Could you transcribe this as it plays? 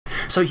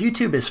So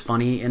YouTube is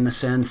funny in the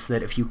sense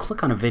that if you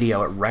click on a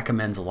video, it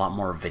recommends a lot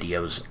more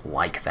videos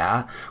like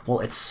that.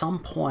 Well, at some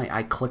point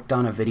I clicked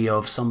on a video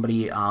of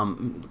somebody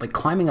like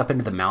climbing up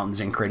into the mountains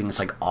and creating this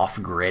like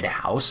off-grid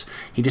house.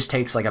 He just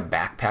takes like a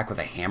backpack with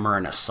a hammer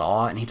and a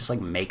saw and he just like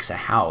makes a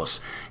house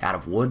out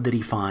of wood that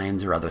he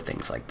finds or other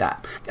things like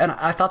that. And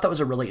I thought that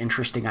was a really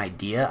interesting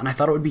idea, and I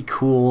thought it would be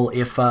cool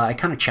if I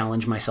kind of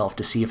challenged myself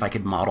to see if I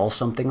could model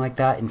something like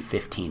that in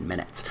 15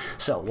 minutes.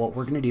 So what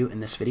we're going to do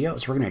in this video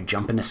is we're going to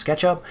jump into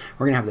SketchUp.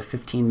 We're going to have the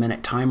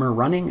 15-minute timer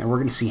running, and we're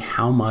going to see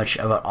how much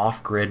of an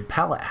off-grid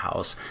pallet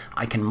house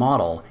I can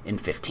model in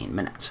 15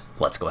 minutes.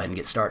 Let's go ahead and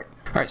get started.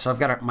 All right, so I've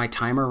got my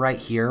timer right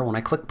here. When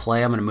I click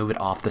play, I'm going to move it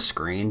off the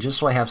screen just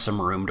so I have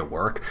some room to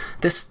work.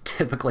 This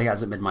typically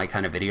hasn't been my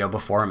kind of video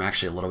before. I'm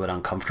actually a little bit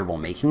uncomfortable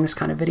making this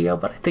kind of video,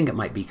 but I think it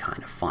might be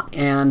kind of fun.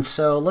 And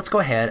so let's go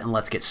ahead and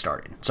let's get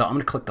started. So I'm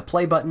going to click the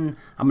play button.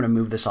 I'm going to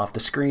move this off the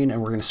screen,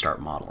 and we're going to start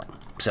modeling.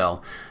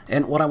 So,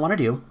 and what I want to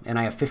do, and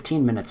I have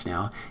 15 minutes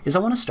now, is I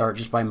want to start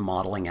just by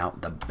modeling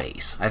out the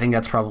base. I think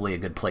that's probably a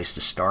good place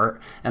to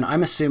start. And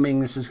I'm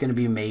assuming this is going to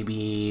be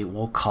maybe,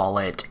 we'll call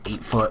it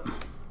 8 foot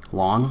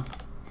long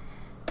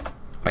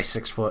by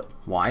 6 foot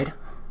wide.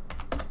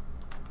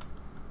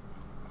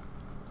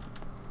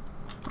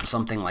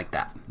 Something like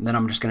that. Then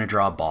I'm just going to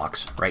draw a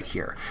box right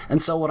here.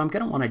 And so what I'm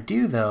going to want to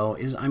do though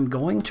is I'm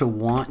going to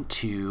want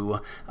to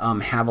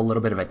have a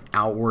little bit of an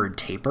outward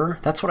taper.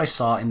 That's what I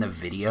saw in the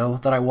video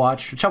that I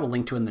watched, which I will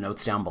link to in the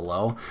notes down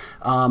below.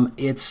 I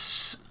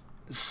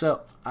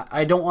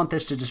don't want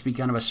this to just be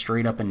kind of a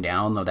straight up and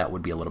down, though that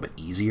would be a little bit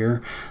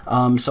easier.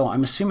 So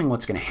I'm assuming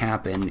what's going to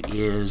happen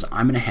is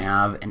I'm going to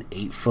have an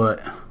 8 foot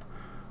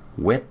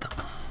width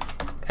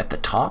at the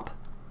top.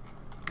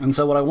 And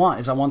so what I want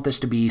is I want this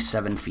to be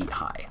 7 feet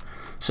high.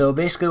 So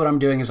basically what I'm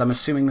doing is I'm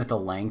assuming that the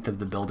length of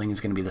the building is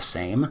going to be the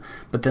same,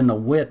 but then the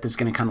width is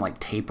going to kind of like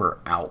taper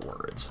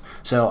outwards.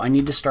 So I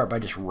need to start by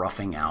just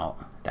roughing out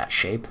that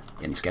shape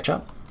in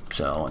SketchUp.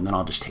 So, and then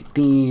I'll just take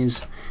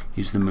these,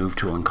 use the move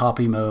tool in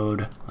copy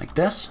mode like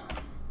this,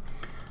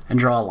 and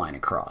draw a line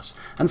across.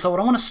 And so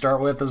what I want to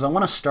start with is I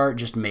want to start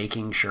just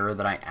making sure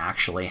that I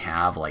actually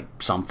have like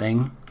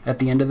something at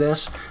the end of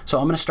this. So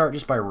I'm going to start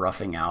just by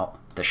roughing out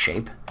the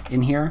shape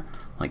in here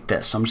like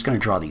this. So I'm just going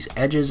to draw these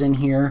edges in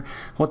here.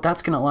 What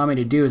that's going to allow me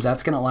to do is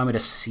that's going to allow me to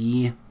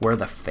see where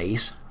the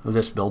face of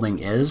this building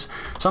is.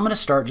 So I'm going to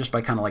start just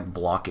by kind of like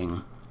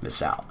blocking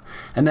this out.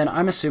 And then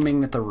I'm assuming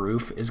that the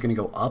roof is going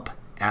to go up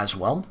as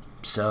well.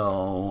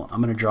 So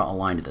I'm going to draw a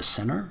line to the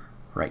center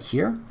right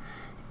here.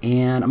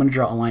 And I'm going to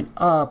draw a line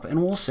up,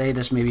 and we'll say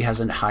this maybe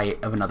has a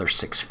height of another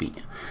 6 feet.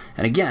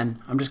 And again,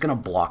 I'm just going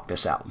to block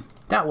this out.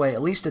 That way,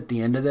 at least at the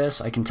end of this,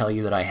 I can tell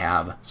you that I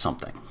have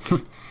something.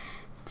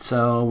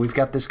 So we've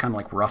got this kind of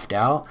like roughed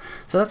out.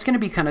 So that's going to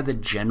be kind of the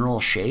general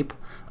shape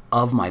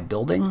of my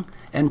building.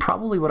 And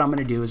probably what I'm going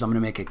to do is I'm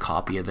going to make a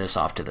copy of this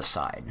off to the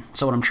side.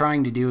 So what I'm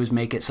trying to do is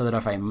make it so that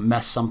if I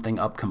mess something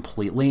up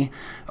completely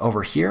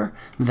over here,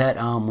 that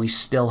we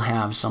still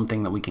have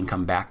something that we can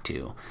come back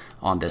to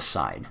on this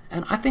side.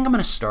 And I think I'm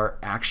going to start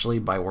actually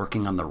by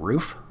working on the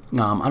roof. I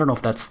don't know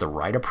if that's the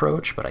right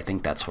approach, but I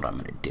think that's what I'm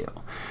going to do.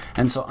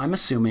 And so I'm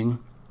assuming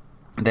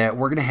that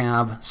we're going to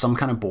have some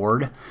kind of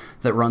board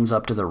that runs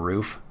up to the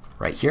roof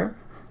right here.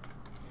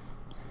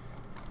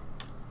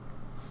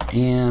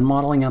 And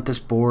modeling out this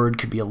board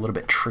could be a little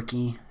bit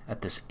tricky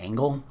at this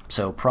angle.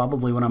 So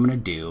probably what I'm going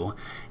to do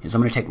is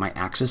I'm going to take my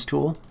axis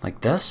tool like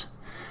this,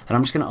 and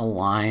I'm just going to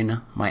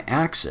align my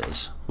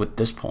axis with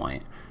this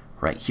point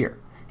right here.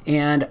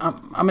 And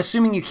I'm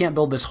assuming you can't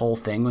build this whole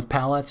thing with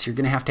pallets. You're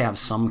going to have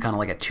some kind of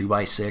like a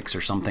 2x6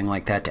 or something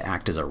like that to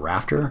act as a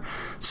rafter.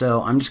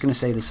 So I'm just going to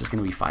say this is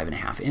going to be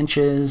 5.5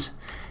 inches,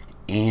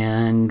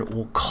 and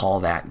we'll call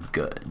that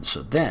good.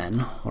 So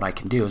then what I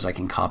can do is I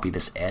can copy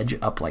this edge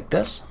up like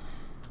this.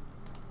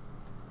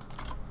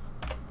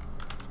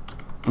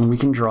 And we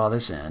can draw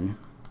this in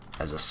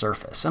as a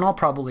surface. And I'll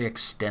probably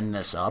extend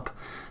this up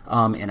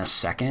in a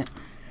second.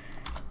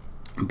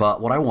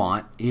 But what I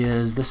want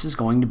is this is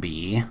going to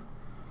be,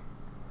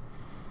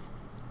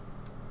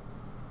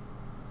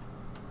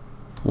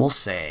 we'll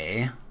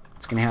say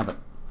it's going to have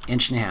 1.5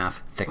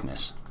 inch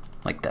thickness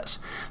like this.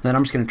 Then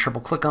I'm just going to triple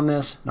click on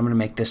this, and I'm going to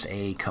make this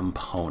a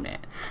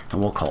component,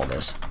 and we'll call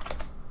this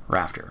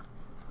rafter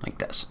like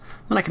this.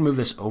 Then I can move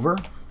this over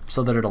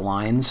so that it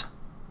aligns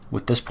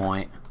with this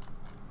point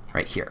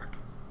right here.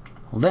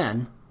 Well,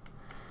 then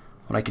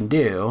what I can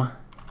do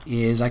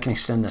is I can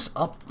extend this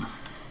up,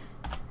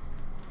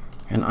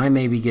 and I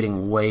may be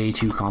getting way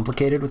too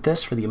complicated with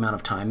this for the amount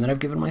of time that I've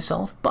given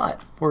myself,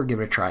 but we'll give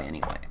it a try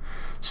anyway.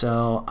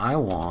 So I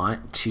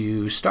want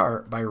to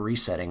start by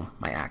resetting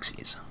my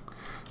axes.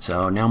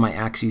 So now my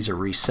axes are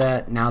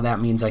reset. Now that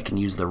means I can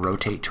use the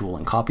rotate tool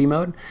in copy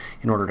mode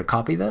in order to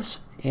copy this,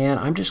 and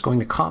I'm just going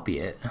to copy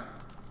it.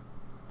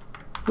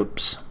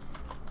 Oops.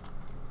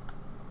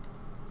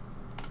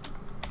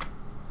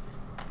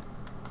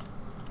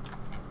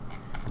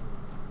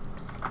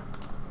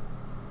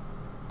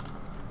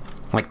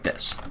 Like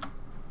this,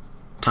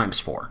 times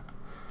 4.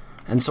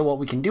 And so what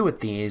we can do with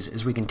these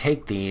is we can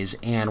take these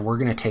and we're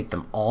going to take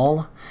them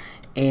all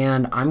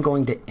and I'm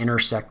going to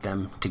intersect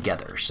them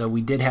together. So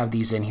we did have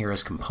these in here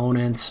as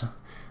components.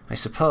 I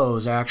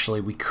suppose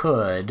actually we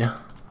could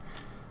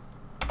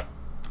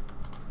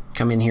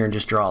come in here and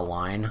just draw a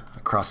line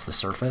across the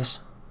surface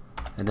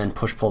and then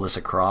pull this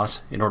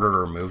across in order to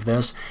remove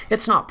this.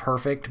 It's not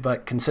perfect,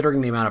 but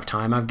considering the amount of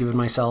time I've given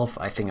myself,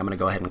 I think I'm going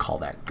to go ahead and call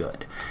that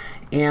good.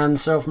 And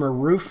so from a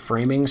roof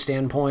framing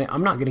standpoint,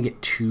 I'm not going to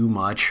get too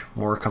much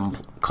more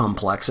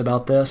complex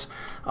about this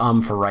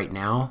for right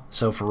now.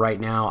 So for right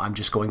now, I'm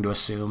just going to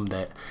assume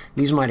that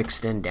these might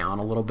extend down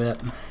a little bit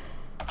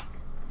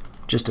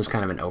just as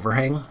kind of an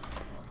overhang.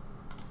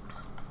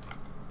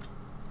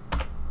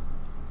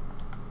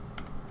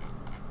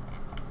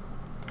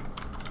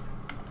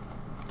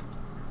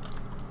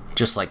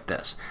 Just like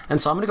this.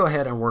 And so I'm going to go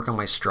ahead and work on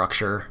my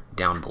structure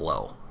down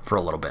below for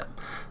a little bit.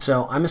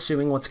 So I'm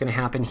assuming what's going to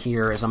happen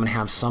here is I'm going to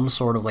have some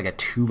sort of like a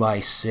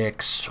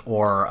 2x6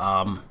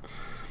 or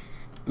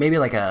maybe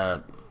like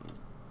a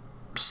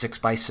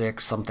 6x6,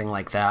 something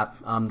like that.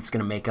 That's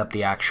going to make up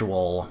the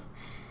actual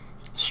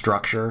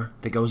structure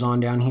that goes on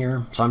down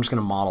here. So I'm just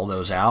going to model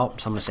those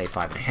out. So I'm going to say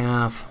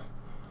 5.5.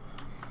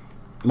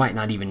 Might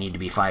not even need to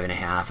be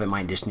 5.5. It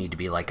might just need to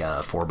be like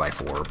a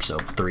 4x4. So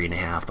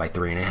 3.5 by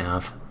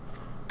 3.5.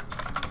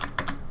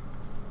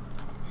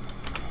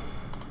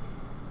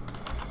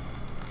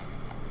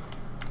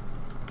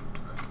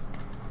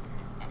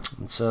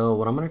 So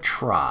what I'm going to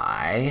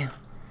try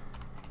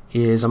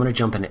is I'm going to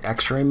jump into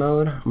X-ray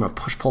mode. I'm going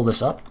to pull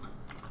this up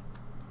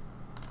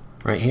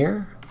right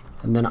here.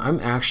 And then I'm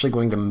actually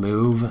going to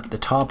move the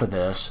top of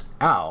this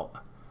out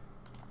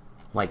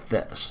like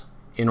this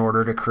in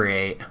order to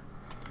create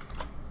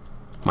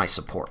my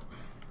support.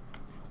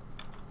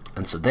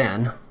 And so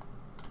then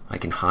I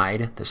can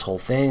hide this whole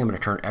thing. I'm going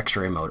to turn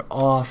X-ray mode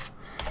off.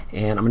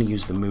 And I'm going to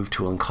use the move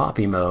tool in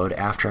copy mode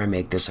after I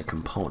make this a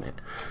component.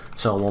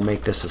 So we'll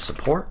make this a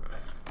support.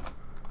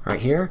 Right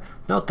here.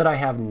 Note that I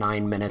have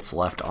 9 minutes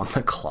left on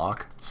the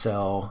clock,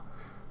 so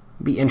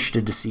be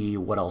interested to see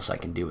what else I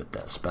can do with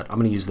this. But I'm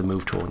going to use the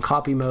move tool in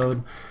copy mode.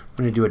 I'm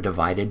going to do a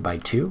divided by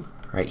 2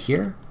 right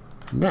here.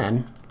 And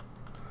then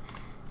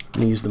I'm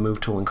going to use the move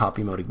tool in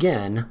copy mode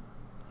again.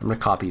 I'm going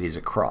to copy these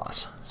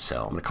across.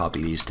 So I'm going to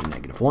copy these to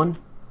 -1.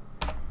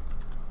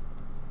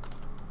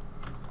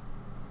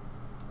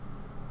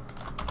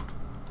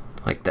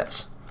 Like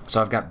this. So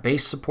I've got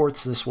base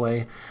supports this way,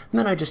 and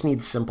then I just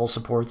need simple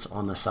supports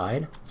on the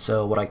side.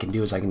 So what I can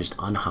do is I can just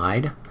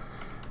unhide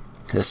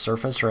this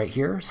surface right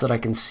here so that I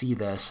can see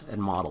this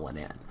and model it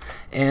in.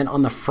 And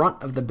on the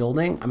front of the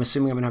building, I'm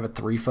assuming I'm going to have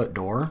a 3-foot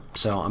door.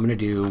 So I'm going to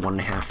do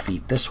 1.5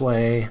 feet this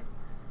way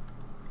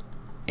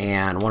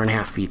and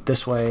 1.5 feet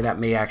this way. That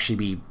may actually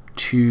be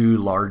too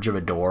large of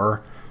a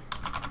door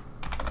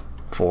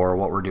for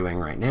what we're doing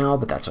right now,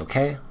 but that's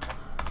okay.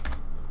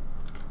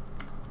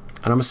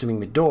 And I'm assuming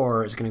the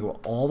door is going to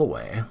go all the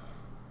way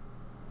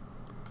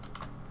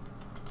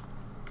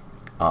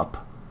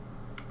up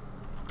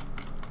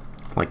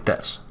like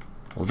this.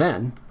 Well,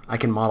 then I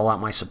can model out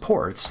my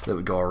supports that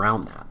would go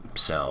around that.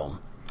 So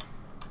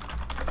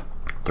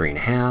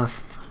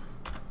 3.5,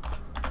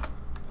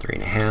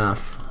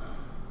 3.5.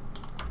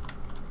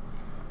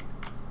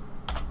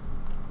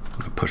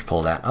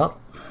 Pull that up.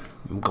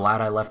 I'm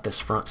glad I left this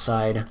front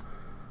side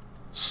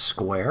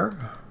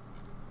square.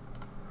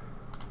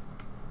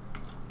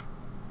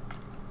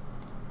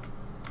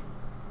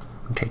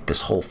 Take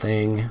this whole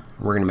thing,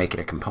 we're going to make it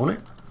a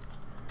component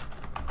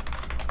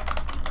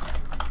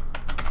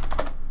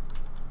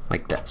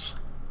like this.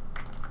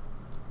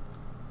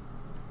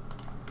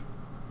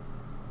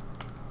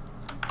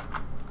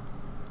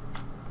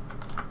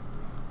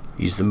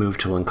 Use the move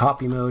tool in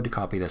copy mode to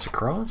copy this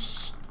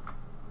across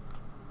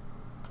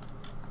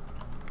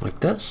like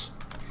this.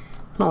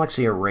 And I'll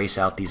actually erase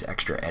out these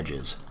extra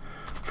edges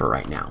for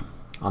right now.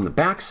 On the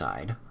back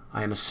side,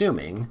 I am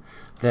assuming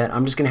that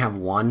I'm just going to have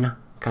one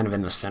kind of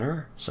in the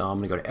center. So I'm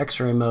going to go to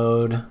X-ray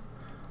mode,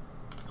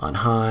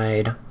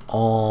 unhide,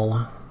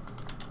 all.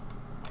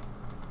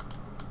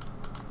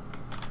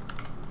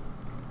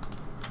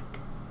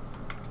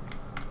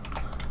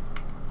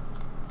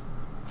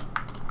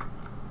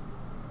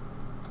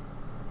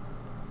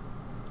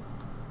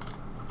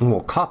 And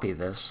we'll copy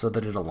this so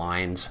that it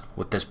aligns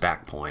with this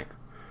back point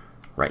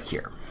right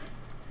here.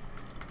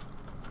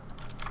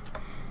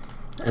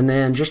 And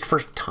then just for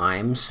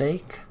time's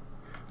sake,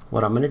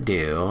 what I'm going to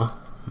do,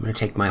 I'm going to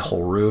take my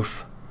whole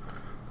roof,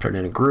 turn it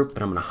in a group,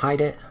 and I'm going to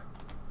hide it.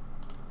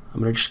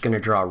 I'm just going to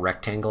draw a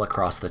rectangle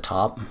across the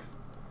top,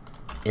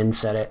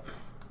 inset it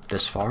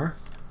this far.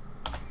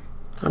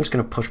 I'm just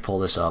going to pull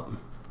this up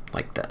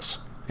like this.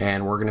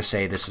 And we're going to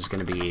say this is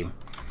going to be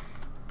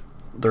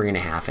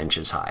 3.5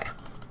 inches high.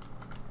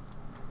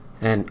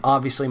 And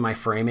obviously my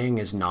framing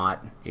is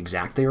not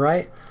exactly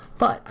right,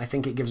 but I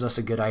think it gives us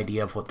a good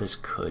idea of what this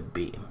could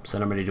be. So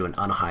then I'm going to do an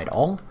unhide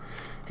all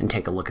and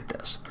take a look at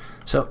this.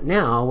 So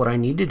now what I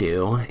need to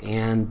do,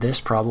 and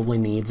this probably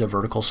needs a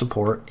vertical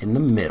support in the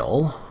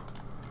middle.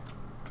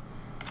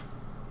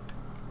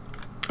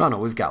 Oh no,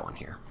 we've got one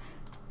here.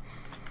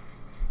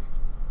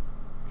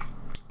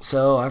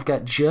 So I've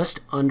got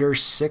just under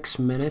 6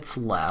 minutes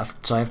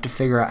left, so I have to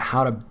figure out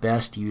how to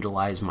best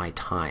utilize my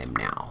time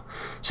now.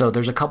 So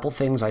there's a couple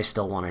things I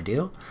still want to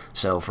do.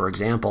 So for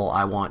example,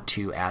 I want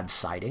to add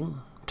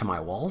siding to my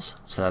walls.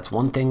 So that's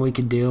one thing we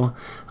could do.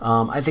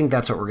 I think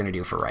that's what we're going to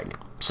do for right now.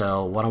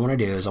 So what I want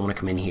to do is I want to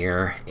come in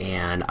here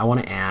and I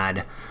want to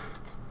add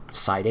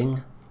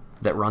siding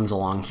that runs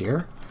along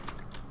here.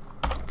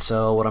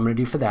 So what I'm going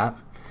to do for that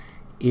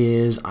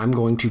is I'm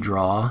going to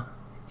draw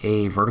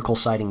a vertical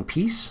siding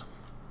piece,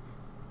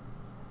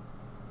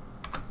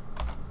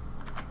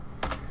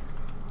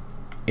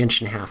 1.5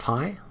 inches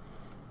high.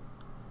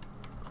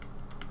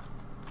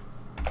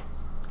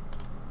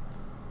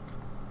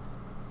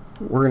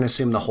 We're going to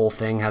assume the whole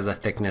thing has a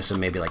thickness of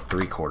maybe like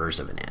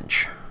 3/4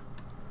 inch.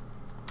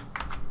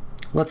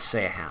 Let's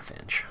say 1/2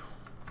 inch.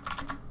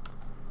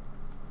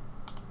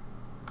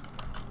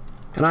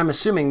 And I'm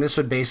assuming this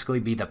would basically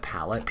be the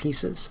pallet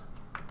pieces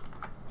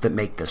that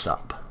make this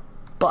up.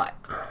 But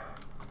I'm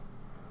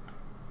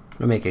going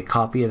to make a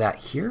copy of that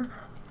here.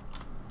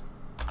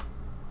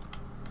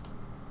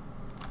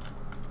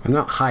 And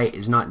that height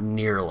is not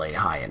nearly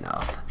high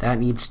enough. That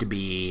needs to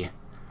be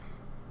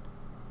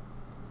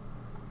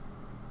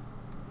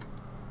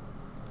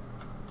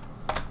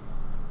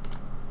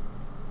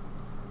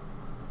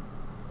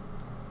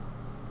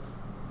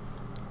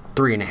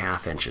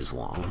 3.5 inches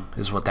long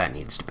is what that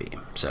needs to be.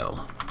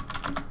 So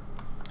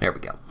there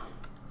we go.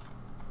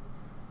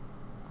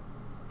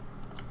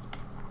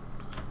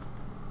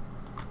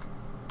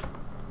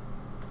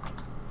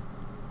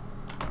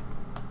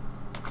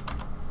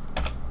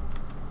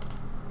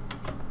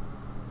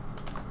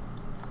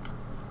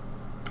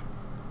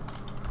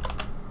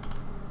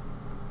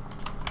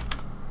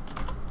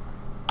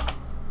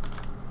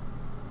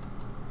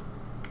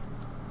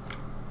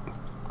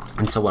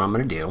 And so what I'm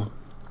going to do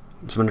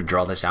is I'm going to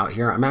draw this out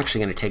here. I'm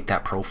actually going to take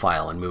that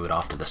profile and move it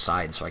off to the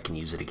side so I can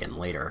use it again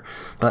later.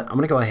 But I'm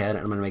going to go ahead and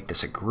I'm going to make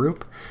this a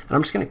group, and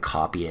I'm just going to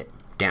copy it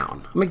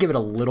down. I'm going to give it a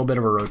little bit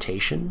of a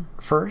rotation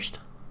first.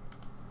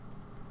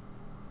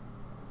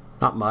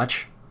 Not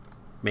much.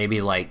 Maybe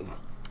like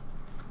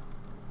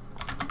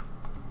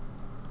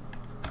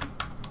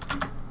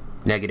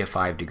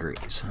 -5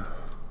 degrees.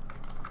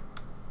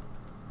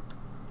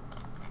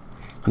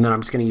 And then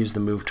I'm just going to use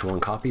the move tool in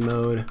copy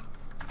mode.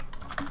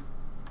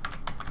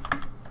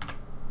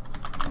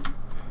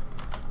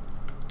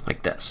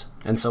 Like this.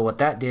 And so what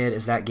that did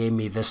is that gave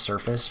me this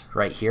surface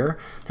right here.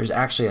 There's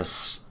actually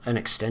an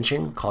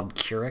extension called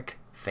Curic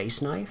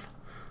Face Knife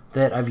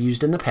that I've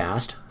used in the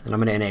past, and I'm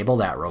going to enable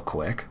that real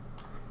quick.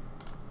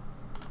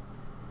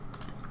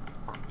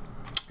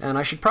 And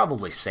I should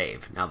probably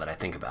save now that I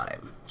think about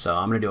it. So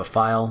I'm going to do a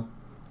file,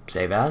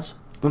 save as.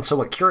 And so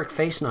what Curic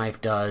Face Knife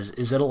does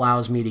is it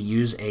allows me to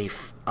use a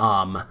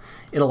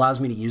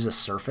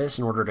surface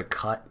in order to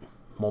cut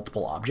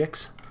multiple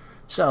objects.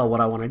 So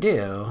what I want to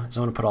do is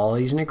I want to put all of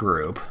these in a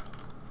group,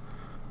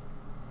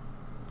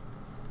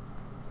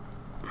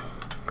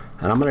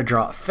 and I'm going to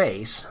draw a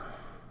face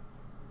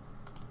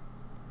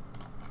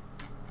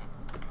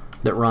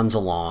that runs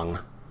along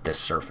this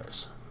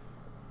surface.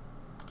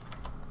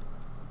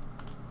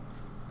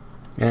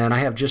 And I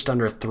have just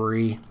under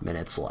 3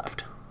 minutes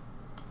left.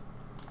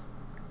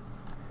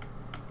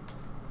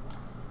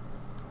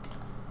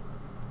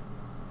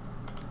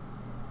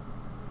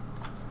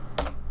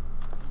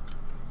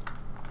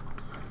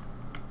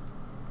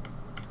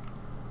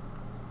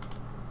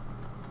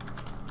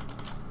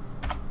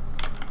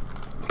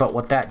 But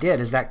what that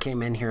did is that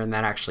came in here and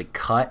that actually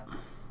cut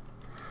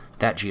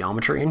that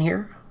geometry in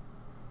here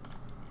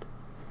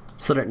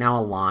so that it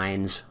now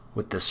aligns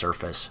with the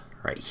surface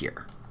right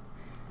here.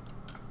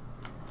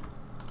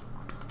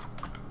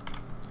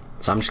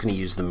 So I'm just going to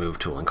use the move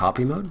tool in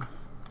copy mode,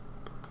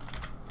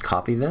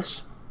 copy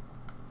this,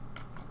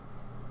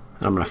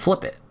 and I'm going to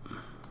flip it.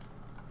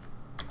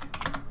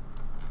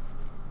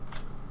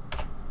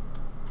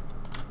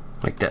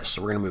 Like this.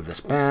 So we're going to move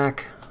this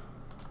back.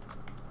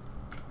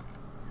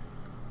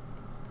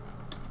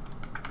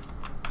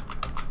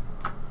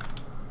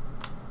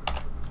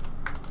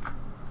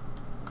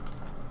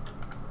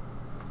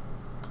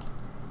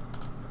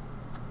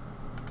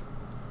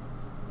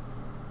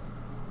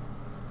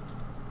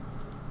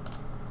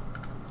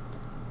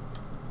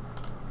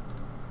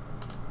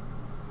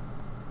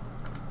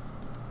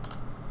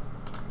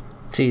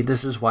 See,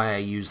 this is why I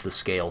use the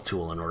scale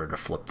tool in order to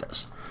flip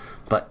this.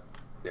 But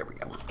there we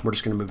go. We're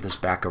just going to move this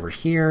back over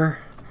here.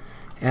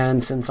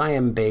 And since I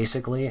am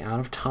basically out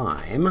of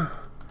time,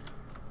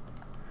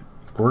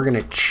 we're going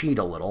to cheat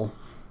a little,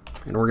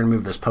 and we're going to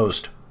move this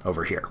post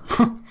over here.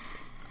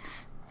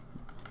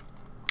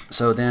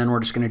 So then we're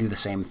just going to do the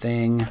same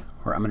thing,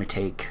 where I'm going to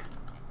take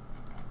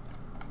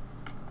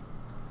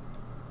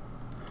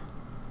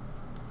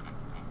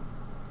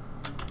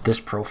this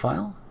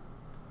profile,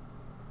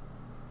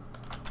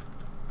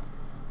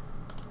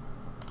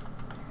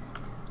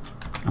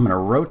 I'm going to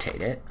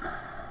rotate it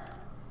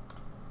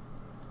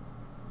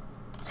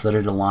so that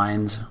it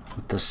aligns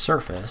with this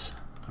surface.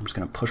 I'm just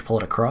going to push pull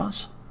it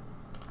across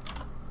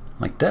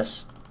like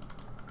this.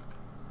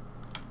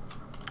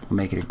 We'll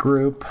make it a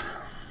group.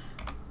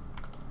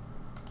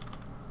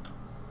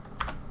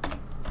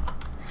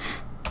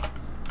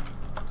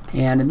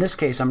 And in this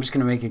case, I'm just going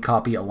to make a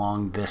copy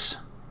along this,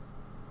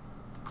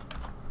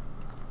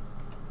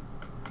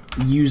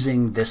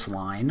 using this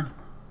line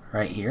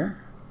right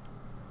here.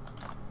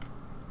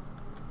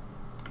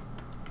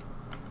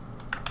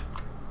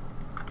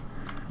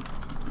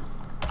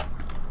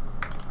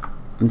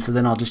 And so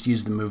then I'll just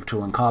use the move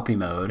tool in copy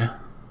mode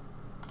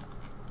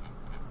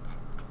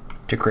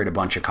to create a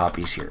bunch of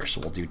copies here.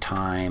 So we'll do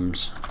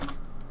times.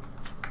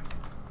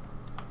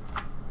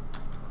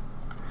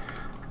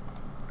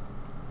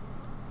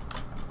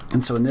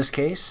 And so in this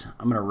case,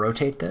 I'm going to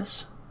rotate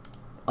this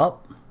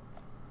up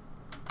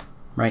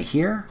right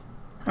here.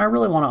 And I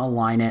really want to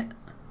align it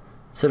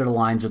so that it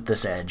aligns with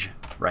this edge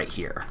right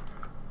here.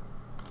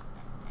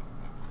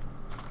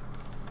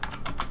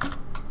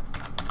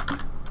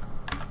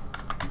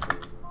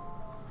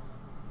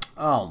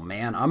 Oh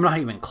man, I'm not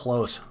even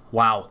close.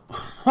 Wow.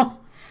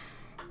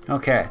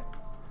 Okay,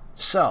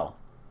 so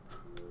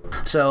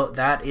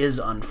that is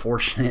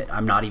unfortunate.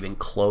 I'm not even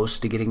close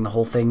to getting the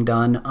whole thing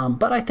done,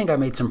 but I think I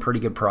made some pretty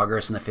good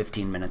progress in the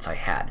 15 minutes I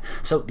had.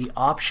 So the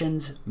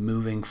options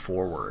moving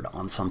forward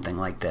on something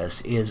like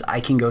this is I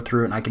can go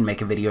through and I can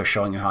make a video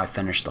showing you how I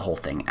finished the whole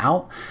thing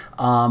out,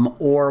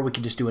 or we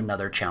could just do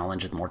another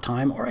challenge with more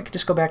time, or I could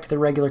just go back to the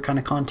regular kind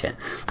of content.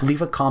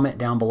 Leave a comment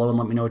down below and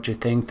let me know what you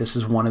think. This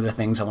is one of the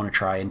things I want to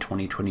try in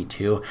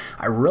 2022.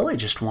 I really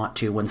just want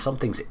to, when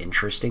something's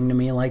interesting to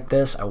me like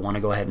this, I want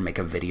to go ahead and make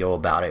a video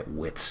about it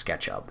with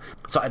SketchUp.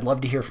 So I'd love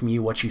to hear from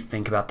you what you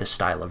think about this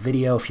style of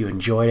video. If you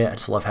enjoyed it, I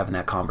just love having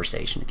that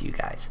conversation with you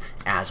guys.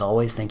 As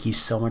always, thank you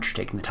so much for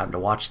taking the time to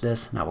watch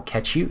this, and I will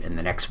catch you in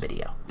the next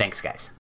video. Thanks, guys.